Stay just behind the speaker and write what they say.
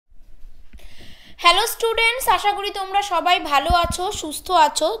Hello students, আশা করি তোমরা সবাই ভালো আছো, সুস্থ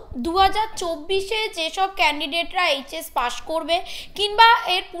আছো। 2024-এ যেসব ক্যান্ডিডেটরা এইচএস পাস করবে কিংবা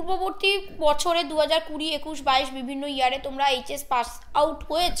এর পূর্ববর্তী বছরে 2020, 21, 22 বিভিন্ন ইয়ারে তোমরা এইচএস পাস আউট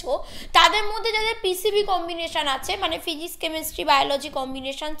হয়েছো, তাদের মধ্যে যাদের পিসিবি কম্বিনেশন আছে, মানে ফিজিক্স, কেমিস্ট্রি, বায়োলজি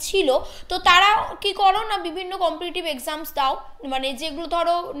কম্বিনেশন ছিল, তো তারা কি করো না, বিভিন্ন কম্পিটিটিভ এক্সামস দাও, মানে যেগুলো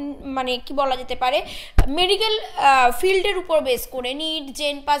ধরো মানে কি বলা যেতে পারে মেডিকেল ফিল্ডের উপর বেস করে, নিট,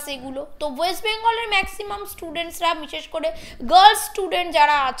 জেন পাস এগুলো। তো ওয়েস্ট বেঙ্গলের ম্যাক্সিমাম স্টুডেন্টসরা, বিশেষ করে গার্লস স্টুডেন্ট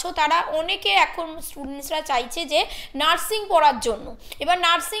যারা আছো, তারা অনেকে এখন স্টুডেন্টসরা চাইছে যে নার্সিং পড়ার জন্য। এবার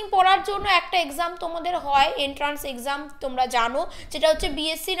নার্সিং পড়ার জন্য একটা এক্সাম তোমাদের হয়, এন্ট্রান্স এক্সাম, তোমরা জানো, যেটা হচ্ছে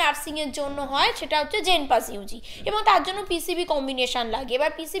বিএসসি নার্সিংয়ের জন্য হয়, সেটা হচ্ছে জেন পাস ইউজি, এবং তার জন্য পিসিবি কম্বিনেশন লাগে।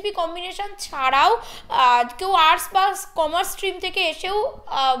 এবার পিসিবি কম্বিনেশন ছাড়াও কেউ আর্টস বা কমার্স স্ট্রিম থেকে এসেও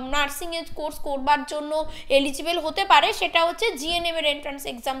নার্সিংয়ের কোর্স করবার জন্য এলিজিবল হতে পারে, সেটা হচ্ছে জিএনএম এর এন্ট্রান্স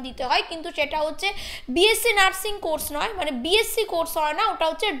এক্সাম দিতে হয়, কিন্তু সেটা হচ্ছে বিএসসি নার্সিং কোর্স নয়, মানে বিএসসি কোর্স হয় না, ওটা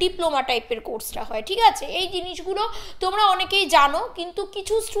হচ্ছে ডিপ্লোমা টাইপের কোর্সটা হয়, ঠিক আছে। এই জিনিসগুলো তোমরা অনেকেই জানো, কিন্তু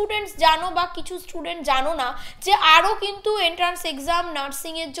কিছু স্টুডেন্টস জানো বা কিছু স্টুডেন্ট জানো না যে আরও কিন্তু এন্ট্রান্স এক্সাম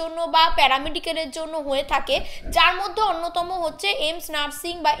নার্সিংয়ের জন্য বা প্যারামেডিক্যালের জন্য হয়ে থাকে, যার মধ্যে অন্যতম হচ্ছে এইমস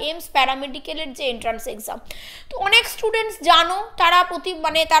নার্সিং বা এইমস প্যারামেডিক্যালের যে এন্ট্রান্স এক্সাম। তো অনেক স্টুডেন্টস জানো, তারা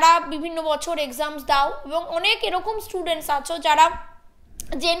তারা বিভিন্ন বছর এক্সামস দাও, এবং অনেক এরকম স্টুডেন্টস আছো যারা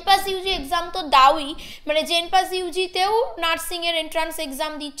জেন পাস ইউজি এক্সাম তো দাওই, মানে জেন পাস ইউজিতেও নার্সিংয়ের এন্ট্রান্স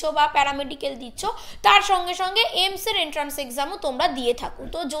এক্সাম দিচ্ছ বা প্যারামেডিক্যাল দিচ্ছ, তার সঙ্গে সঙ্গে এইমসের এন্ট্রান্স এক্সামও তোমরা দিয়ে থাকো।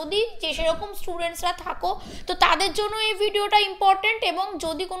 তো যদি সেরকম স্টুডেন্টসরা থাকো, তো তাদের জন্য এই ভিডিওটা ইম্পর্টেন্ট। এবং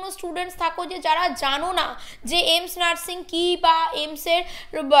যদি কোনো স্টুডেন্টস থাকো যে যারা জানো না যে এইমস নার্সিং কী, বা এইমসের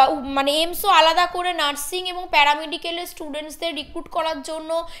মানে এইমসও আলাদা করে নার্সিং এবং প্যারামেডিক্যালের স্টুডেন্টসদের রিক্রুট করার জন্য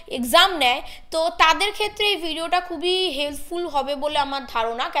এক্সাম নেয়, তো তাদের ক্ষেত্রে এই ভিডিওটা খুবই হেল্পফুল হবে বলে আমার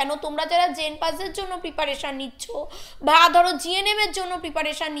ধারণা। কেন, তোমরা যারা জেন পাসের জন্য প্রিপারেশান নিচ্ছ বা ধরো জিএনএম এর জন্য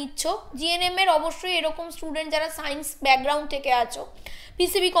প্রিপারেশান নিচ্ছ, জিএনএম এর অবশ্যই এরকম স্টুডেন্ট যারা সায়েন্স ব্যাকগ্রাউন্ড থেকে আছো,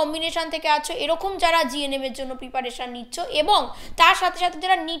 পিসিবি কম্বিনেশন থেকে আছো, এরকম যারা জিএনএম এর জন্য প্রিপারেশান নিচ্ছ, এবং তার সাথে সাথে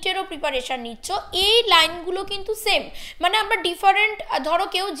যারা নিটেরও প্রিপারেশান নিচ্ছ, এই লাইনগুলো কিন্তু সেম, মানে আমরা ডিফারেন্ট, ধরো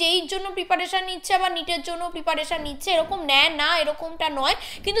কেউ যেইর জন্য প্রিপারেশান নিচ্ছে আবার নিটের জন্য প্রিপারেশান নিচ্ছে, এরকম নেয় না, এরকমটা নয়,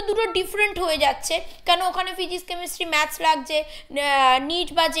 কিন্তু দুটো ডিফারেন্ট হয়ে যাচ্ছে। কেন, ওখানে ফিজিক্স, কেমিস্ট্রি, ম্যাথস লাগছে, নিট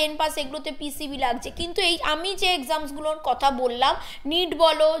বা জেন পাস এগুলোতে পিসিবি লাগছে, কিন্তু এই আমি যে এক্সামসগুলোর কথা বললাম, নিট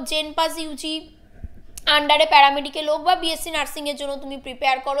বলো, জেন পাস ইউজি আন্ডারে প্যারামেডিক্যাল হোক, বা বিএসসি নার্সিংয়ের জন্য তুমি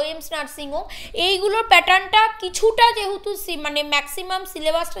প্রিপেয়ার করো, এইমস নার্সিং হোক, এইগুলোর প্যাটার্নটা কিছুটা যেহেতু মানে ম্যাক্সিমাম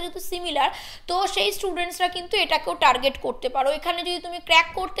সিলেবাসটা যেহেতু সিমিলার, তো সেই স্টুডেন্টসরা কিন্তু এটাকেও টার্গেট করতে পারো। এখানে যদি তুমি ক্র্যাক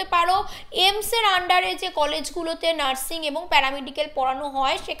করতে পারো, এইমসের আন্ডারে যে কলেজগুলোতে নার্সিং এবং প্যারামেডিক্যাল পড়ানো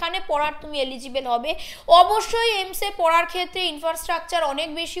হয়, সেখানে পড়ার তুমি এলিজিবল হবে। অবশ্যই এইমসে পড়ার ক্ষেত্রে ইনফ্রাস্ট্রাকচার অনেক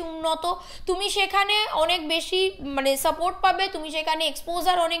বেশি উন্নত, তুমি সেখানে অনেক বেশি মানে সাপোর্ট পাবে, তুমি সেখানে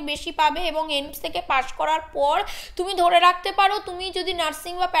এক্সপোজার অনেক বেশি পাবে, এবং এইমস থেকে পাস করার পর তুমি ধরে রাখতে পারো, তুমি যদি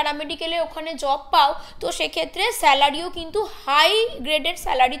নার্সিং বা প্যারামেডিক্যালে ওখানে জব পাও, তো সেক্ষেত্রে স্যালারিও কিন্তু হাই গ্রেডেড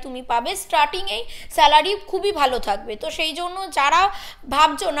স্যালারি তুমি পাবে, স্টার্টিংয়েই স্যালারি খুবই ভালো থাকবে। তো সেই জন্য যারা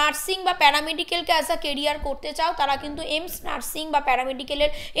ভাবছো নার্সিং বা প্যারামেডিক্যালকে অ্যাজ আ কেরিয়ার করতে চাও, তারা কিন্তু এইমস নার্সিং বা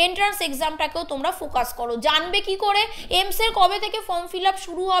প্যারামেডিক্যালের এন্ট্রান্স এক্সামটাকেও তোমরা ফোকাস করো। জানবে কি করে, এইমসের কবে থেকে ফর্ম ফিল আপ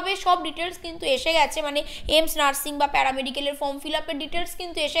শুরু হবে, সব ডিটেলস কিন্তু এসে গেছে, মানে এইমস নার্সিং বা প্যারামেডিক্যালের ফর্ম ফিল আপের ডিটেলস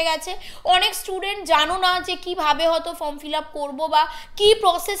কিন্তু এসে গেছে। অনেক স্টুডেন্ট জানো না যে কিভাবে হয়তো ফর্ম ফিল আপ করবো, বা কি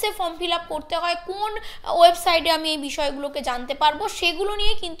প্রসেসে ফর্ম ফিল আপ করতে হয়, কোন ওয়েবসাইটে আমি এই বিষয়গুলোকে জানতে পারবো, সেগুলো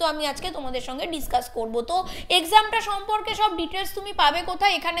নিয়ে কিন্তু আমি আজকে তোমাদের সঙ্গে ডিসকাস করব। তো এক্সামটা সম্পর্কে সব ডিটেলস তুমি পাবে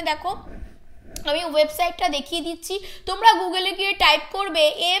কোথায়, এখানে দেখো আমি ওয়েবসাইটটা দেখিয়ে দিচ্ছি, তোমরা গুগলে গিয়ে টাইপ করবে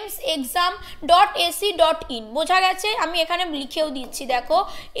AIIMSEXAM.AC.in, বোঝা গেছে, আমি এখানে লিখেও দিচ্ছি, দেখো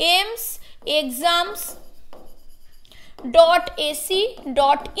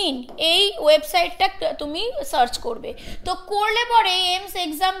AIIMSEXAM.AC.in, এই ওয়েবসাইটটা তুমি সার্চ করবে। তো করলে পরে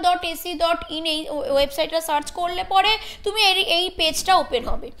AIIMSEXAM.AC.in এই ওয়েবসাইটটা সার্চ করলে পরে তুমি এই পেজটা ওপেন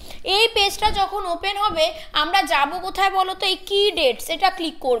হবে। এই পেজটা যখন ওপেন হবে, আমরা যাব কোথায় বলো তো, এই কি ডেটস, এটা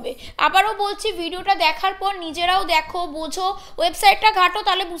ক্লিক করবে। আবারও বলছি, ভিডিওটা দেখার পর নিজেরাও দেখো, বোঝো, ওয়েবসাইটটা ঘাটো,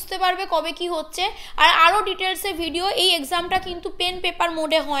 তাহলে বুঝতে পারবে কবে কি হচ্ছে। আর আরও ডিটেলসে ভিডিও, এই এক্সামটা কিন্তু পেন পেপার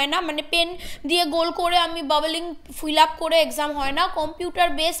মোডে হয় না, মানে পেন দিয়ে গোল করে আমি বাবলিং ফিল আপ করে এক্সাম হয় না, কম্পিউটার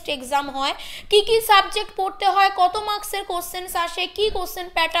বেসড এক্সাম হয়। কি কি সাবজেক্ট পড়তে হয়, কত মার্কসের কোশ্চেন্স আসে, কি কোশ্চেন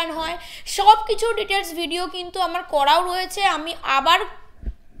প্যাটার্ন হয়, সব কিছু ডিটেলস ভিডিও কিন্তু আমার করাও রয়েছে। আমি আবার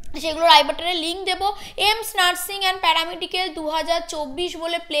সেগুলোর আই বাটনে লিঙ্ক দেবো। এইমস নার্সিং অ্যান্ড প্যারামেডিক্যাল 2024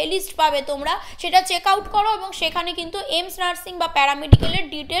 বলে প্লেলিস্ট পাবে তোমরা, সেটা চেক আউট করো এবং সেখানে কিন্তু এইমস নার্সিং বা প্যারামেডিক্যালের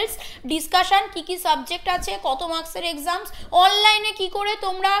ডিটেলস ডিসকাশান, কী কী সাবজেক্ট আছে, কত মার্কসের এক্সামস, অনলাইনে কি করে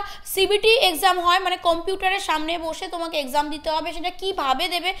তোমরা সিবিটি এক্সাম হয় মানে কম্পিউটারের সামনে বসে তোমাকে এক্সাম দিতে হবে, সেটা কীভাবে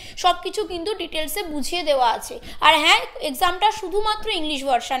দেবে সব কিছু কিন্তু ডিটেলসে বুঝিয়ে দেওয়া আছে। আর হ্যাঁ, এক্সামটা শুধুমাত্র ইংলিশ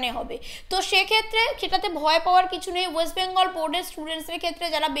ভার্সানে হবে, তো সেক্ষেত্রে সেটাতে ভয় পাওয়ার কিছু নেই। ওয়েস্ট বেঙ্গল বোর্ডের স্টুডেন্টসদের ক্ষেত্রে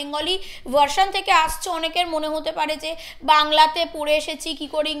যারা বেঙ্গলি ভার্সান থেকে আসছে, অনেকের মনে হতে পারে যে বাংলাতে পড়ে এসেছি কি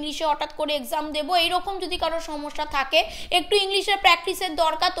করে ইংলিশে হঠাৎ করে এক্সাম দেবো, এইরকম যদি কারো সমস্যা থাকে, একটু ইংলিশের প্র্যাকটিসের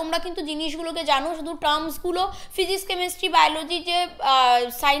দরকার। তোমরা কিন্তু জিনিসগুলোকে জানো, শুধু টার্মসগুলো ফিজিক্স কেমিস্ট্রি বায়োলজি যে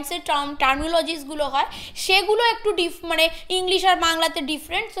সায়েন্সের টার্মিনোলজিসগুলো হয় সেগুলো একটু মানে ইংলিশ আর বাংলাতে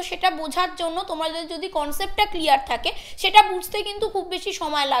ডিফারেন্ট, তো সেটা বোঝার জন্য তোমাদের যদি কনসেপ্টটা ক্লিয়ার থাকে সেটা বুঝতে কিন্তু খুব বেশি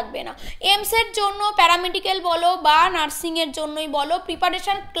সময় লাগবে না। এইমসের জন্য প্যারামেডিক্যাল বলো বা নার্সিংয়ের জন্যই বলো,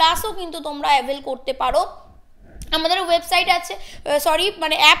 প্রিপারেশন ক্লাসও কিন্তু তোমরা অ্যাভেল করতে পারো। আমাদের ওয়েবসাইট আছে, সরি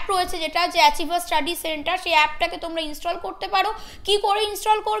মানে অ্যাপ রয়েছে যেটা যে অ্যাচিভার স্টাডি সেন্টার, সেই অ্যাপটাকে তোমরা ইনস্টল করতে পারো। কি করে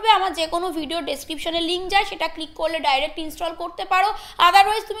ইনস্টল করবে, আমার যে কোনো ভিডিও ডেসক্রিপশনে লিঙ্ক যায়, সেটা ক্লিক করলে ডাইরেক্ট ইনস্টল করতে পারো।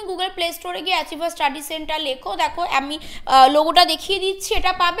 আদারওয়াইজ তুমি গুগল প্লে স্টোরে গিয়ে অ্যাচিভার স্টাডি সেন্টার লেখো, দেখো আমি লোগোটা দেখিয়ে দিচ্ছি,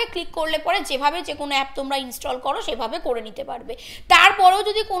 এটা পাবে। ক্লিক করলে পরে যেভাবে যে কোনো অ্যাপ তোমরা ইনস্টল করো সেভাবে করে নিতে পারবে। তারপরেও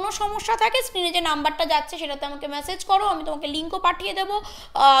যদি কোনো সমস্যা থাকে, স্ক্রিনে যে নাম্বারটা যাচ্ছে সেটাতে আমাকে মেসেজ করো, আমি তোমাকে লিঙ্কও পাঠিয়ে দেবো,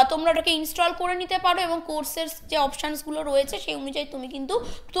 তোমরা ওটাকে ইনস্টল করে নিতে পারো এবং কোর্সের যে অপশানসগুলো রয়েছে সেই অনুযায়ী তুমি কিন্তু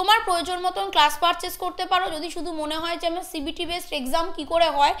তোমার প্রয়োজন মতন ক্লাস পারচেস করতে পারো। যদি শুধু মনে হয় যে আমার সিবিটি বেসড এক্সাম কী করে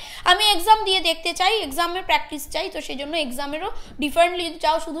হয়, আমি এক্সাম দিয়ে দেখতে চাই, এক্সামের প্র্যাকটিস চাই, তো সেই জন্য এক্সামেরও ডিফারেন্টলি যদি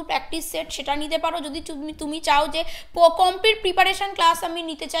চাও শুধু প্র্যাকটিস সেট সেটা নিতে পারো। যদি তুমি চাও যে কমপ্লিট প্রিপারেশন ক্লাস আমি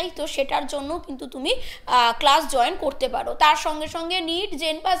নিতে চাই, তো সেটার জন্য কিন্তু তুমি ক্লাস জয়েন করতে পারো। তার সঙ্গে সঙ্গে নিট,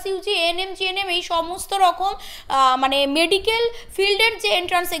 জেনপাস ইউজি, এএনএম, জিএনএম এই সমস্ত রকম মানে মেডিকেল ফিল্ডের যে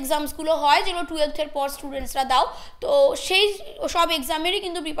এন্ট্রান্স এক্সামসগুলো হয় যেগুলো 12th-এর পর স্টুডেন্টসরা দাও, তো সেই সব এক্সামেরই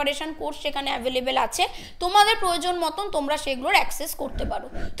কিন্তু প্রিপারেশন কোর্স সেখানে অ্যাভেলেবেল আছে। তোমাদের প্রয়োজন মতন তোমরা সেগুলোর অ্যাক্সেস করতে পারো।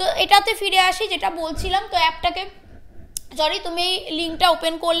 তো এটাতে ফিরে আসি যেটা বলছিলাম, তো অ্যাপটাকে তুমি লিঙ্কটা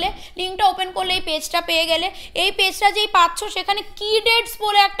ওপেন করলে এই পেজটা পেয়ে গেলে, এই পেজটা যেই পাচ্ছ সেখানে কি ডেটস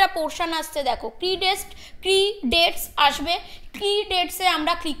বলে একটা পোর্শন আসছে, দেখো কি ডেটস আসবে। কি ডেটসে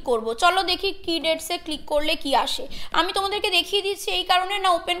আমরা ক্লিক করব, চলো দেখি কি ডেটসে ক্লিক করলে কি আসে। আমি তোমাদেরকে দেখিয়ে দিচ্ছি এই কারণে না,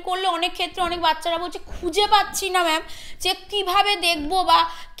 ওপেন করলে অনেক ক্ষেত্রে অনেক বাচ্চারা বলছে খুঁজে পাচ্ছি না ম্যাম যে কিভাবে দেখবো বা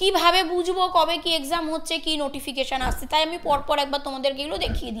কিভাবে বুঝবো কবে কি এক্সাম হচ্ছে, কি নোটিফিকেশান আসছে, তাই আমি পরপর একবার তোমাদেরকে এগুলো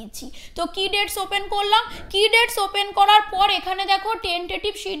দেখিয়ে দিচ্ছি। তো কি ডেটস ওপেন করলাম, কি ডেটস ওপেন করার পর এখানে দেখো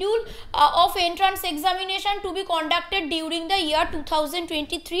tentative schedule of entrance examination two be conducted during the year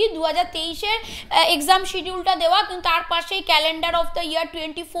 2023, 2023-এর exam শিডিউলটা দেওয়া, কিন্তু তার পাশেই calendar of the year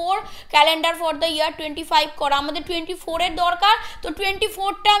 24, calendar for the year 25 করা। আমাদের 24-এর দরকার, তো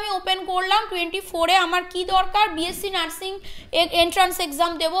 24টা আমি ওপেন করলাম। 24-এ আমার কি দরকার, বিএসসি নার্সিং এন্ট্রান্স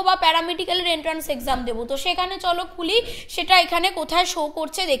এক্সাম দেবো বা প্যারামেডিক্যালের এন্ট্রান্স এক্সাম দেবো, তো সেখানে চলো খুলি, সেটা এখানে কোথায় শো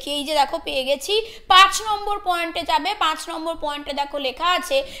করছে দেখি। এই যে দেখো পেয়ে গেছি, 5 নম্বর পয়েন্টে যাবে। 5 নম্বর পয়েন্টে দেখো লেখা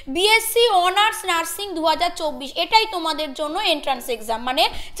আছে বিএসসি অনার্স নার্সিং 2024, এটাই তোমাদের জন্য এন্ট্রান্স এক্সাম, মানে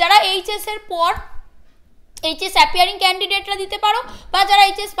যারা এইচএস-এর পর এইচএস অ্যাপিয়ারিং ক্যান্ডিডেটরা দিতে পারো বা যারা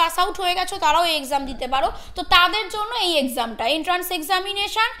এইচএস পাস আউট হয়ে গেছো তারাও এই এক্সাম দিতে পারো, তো তাদের জন্য এই এক্সামটা এন্ট্রান্স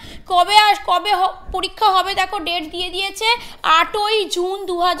এক্সামিনেশান। কবে পরীক্ষা হবে দেখো ডেট দিয়ে দিয়েছে, 8ই জুন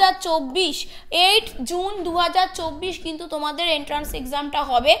 2024, 8 জুন 2024 কিন্তু তোমাদের এন্ট্রান্স এক্সামটা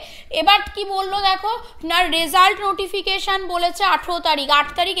হবে। এবার কি বললো দেখো না, রেজাল্ট নোটিফিকেশান বলেছে 18 তারিখ, 8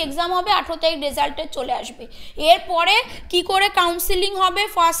 তারিখ এক্সাম হবে, 18 তারিখ রেজাল্টে চলে আসবে। এরপরে কি করে কাউন্সিলিং হবে,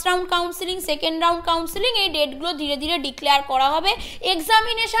 first round counselling, second round counselling, এই ডেটগুলো ধীরে ধীরে ডিক্লেয়ার করা হবে।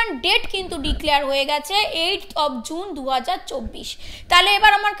 এক্সামিনেশন ডেট কিন্তু ডিক্লেয়ার হয়ে গেছে 8 জুন 2024। তাহলে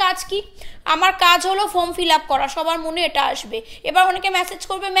এবার আমার কাজ কি, আমার কাজ হলো ফর্ম ফিল আপ করা, সবার মনে এটা আসবে। এবার অনেকে মেসেজ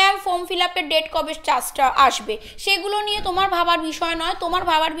করবে ম্যাম ফর্ম ফিল আপের ডেট কবে চার্জটা আসবে, সেগুলো নিয়ে তোমার ভাবার বিষয় নয়। তোমার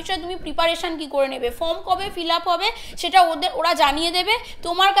ভাবার বিষয় তুমি প্রিপারেশান কি করে নেবে, ফর্ম কবে ফিল আপ হবে সেটা ওরা জানিয়ে দেবে,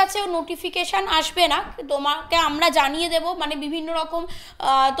 তোমার কাছে নোটিফিকেশান আসবে না, তোমাকে আমরা জানিয়ে দেব, মানে বিভিন্ন রকম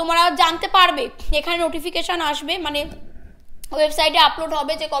তোমরা জানতে পারবে, এখানে নোটিফিকেশান আসবে, মানে ওয়েবসাইটে আপলোড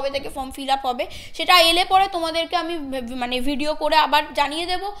হবে যে কবে থেকে ফর্ম ফিল আপ হবে, সেটা এলে পরে তোমাদেরকে আমি মানে ভিডিও করে আবার জানিয়ে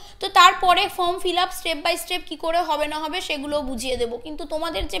দেব। তো তারপরে form fill up step by step কী করে হবে না হবে সেগুলোও বুঝিয়ে দেবো, কিন্তু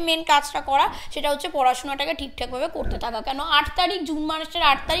তোমাদের যে মেন কাজটা করা সেটা হচ্ছে পড়াশোনাটাকে ঠিকঠাকভাবে করতে থাকা। কেন 8 তারিখ, জুন মাসের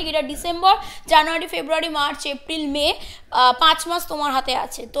 8 তারিখ, এটা ডিসেম্বর, জানুয়ারি, ফেব্রুয়ারি, মার্চ, এপ্রিল, মে, 5 মাস তোমার হাতে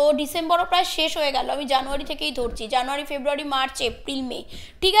আছে। তো ডিসেম্বরও প্রায় শেষ হয়ে গেল, আমি জানুয়ারি থেকেই ধরছি, জানুয়ারি, ফেব্রুয়ারি, মার্চ, এপ্রিল, মে,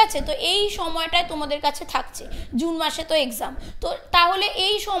 ঠিক আছে। তো এই সময়টায় তোমাদের কাছে থাকছে, জুন মাসে তো এক্সাম, তো তাহলে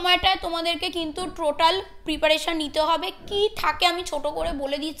এই সময়টায় তোমাদেরকে কিন্তু টোটাল প্রিপারেশান নিতে হবে। কি থাকে আমি ছোট করে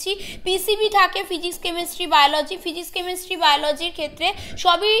বলে দিচ্ছি। পিসিবি থাকে, physics chemistry biology. Physics chemistry বায়োলজির ক্ষেত্রে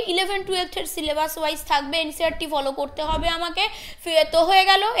সবই 11-12 সিলেবাস ওয়াইজ থাকবে, এনসিআরটি ফলো করতে হবে আমাকে। তো হয়ে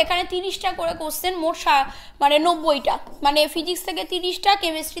গেল, এখানে 30টা করে কোশ্চেন, মোট মানে 90টা, মানে ফিজিক্স থেকে 30টা,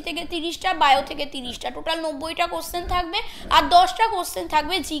 কেমিস্ট্রি থেকে 30টা, বায়ো থেকে 30টা, টোটাল 90টা কোশ্চেন থাকবে। আর 10টা কোশ্চেন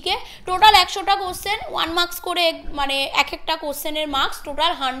থাকবে জিকে, টোটাল 100টা কোশ্চেন, 1 মার্কস করে, মানে এক একটা কোশ্চেনের marks,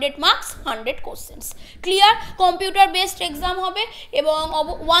 total 100 marks, 100 questions. Clear? Computer based exam হবে এবং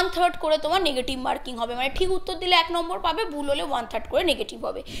 1/3 করে তোমার নেগেটিভ মার্কিং হবে, মানে ঠিক উত্তর দিলে 1 নম্বর পাবে, ভুল হলে 1/3 করে নেগেটিভ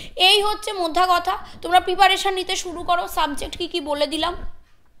হবে। এই হচ্ছে মোদ্দা কথা। তোমরা প্রিপারেশান নিতে শুরু করো। সাবজেক্ট কি বলে দিলাম,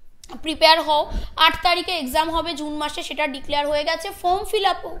 প্রিপেয়ার হও। 8 তারিখে এক্সাম হবে জুন মাসে, সেটা ডিক্লেয়ার হয়ে গেছে। ফর্ম ফিল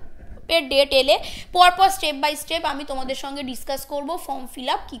আপ এর ডেট এলে পরপর স্টেপ বাই স্টেপ আমি তোমাদের সঙ্গে ডিসকাস করব ফর্ম ফিল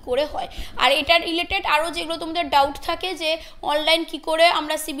আপ কী করে হয়। আর এটার রিলেটেড আরও যেগুলো তোমাদের ডাউট থাকে যে অনলাইন কি করে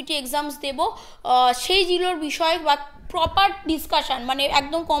আমরা সিবিটি এক্সামস দেবো, সেইগুলোর বিষয় বা প্রপার ডিসকাশান, মানে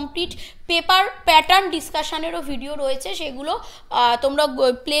একদম কমপ্লিট পেপার প্যাটার্ন ডিসকাশানেরও ভিডিও রয়েছে, সেগুলো তোমরা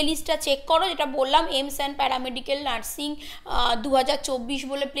প্লে লিস্টটা চেক করো। যেটা বললাম এইমস অ্যান্ড প্যারামেডিক্যাল নার্সিং 2024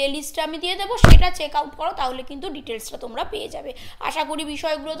 বলে প্লে লিস্টটা আমি দিয়ে দেবো, সেটা চেক আউট করো, তাহলে কিন্তু ডিটেলসটা তোমরা পেয়ে যাবে। আশা করি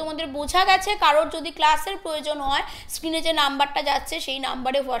বিষয়গুলো তোমাদের বোঝা গেছে। কারোর যদি ক্লাসের প্রয়োজন হয়, স্ক্রিনে যে নাম্বারটা যাচ্ছে সেই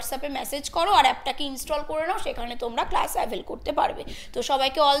নাম্বারে হোয়াটসঅ্যাপে মেসেজ করো, আর অ্যাপটাকে ইনস্টল করে নাও, সেখানে তোমরা ক্লাস অ্যাভেল করতে পারবে। তো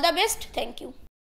সবাইকে all the best, thank you.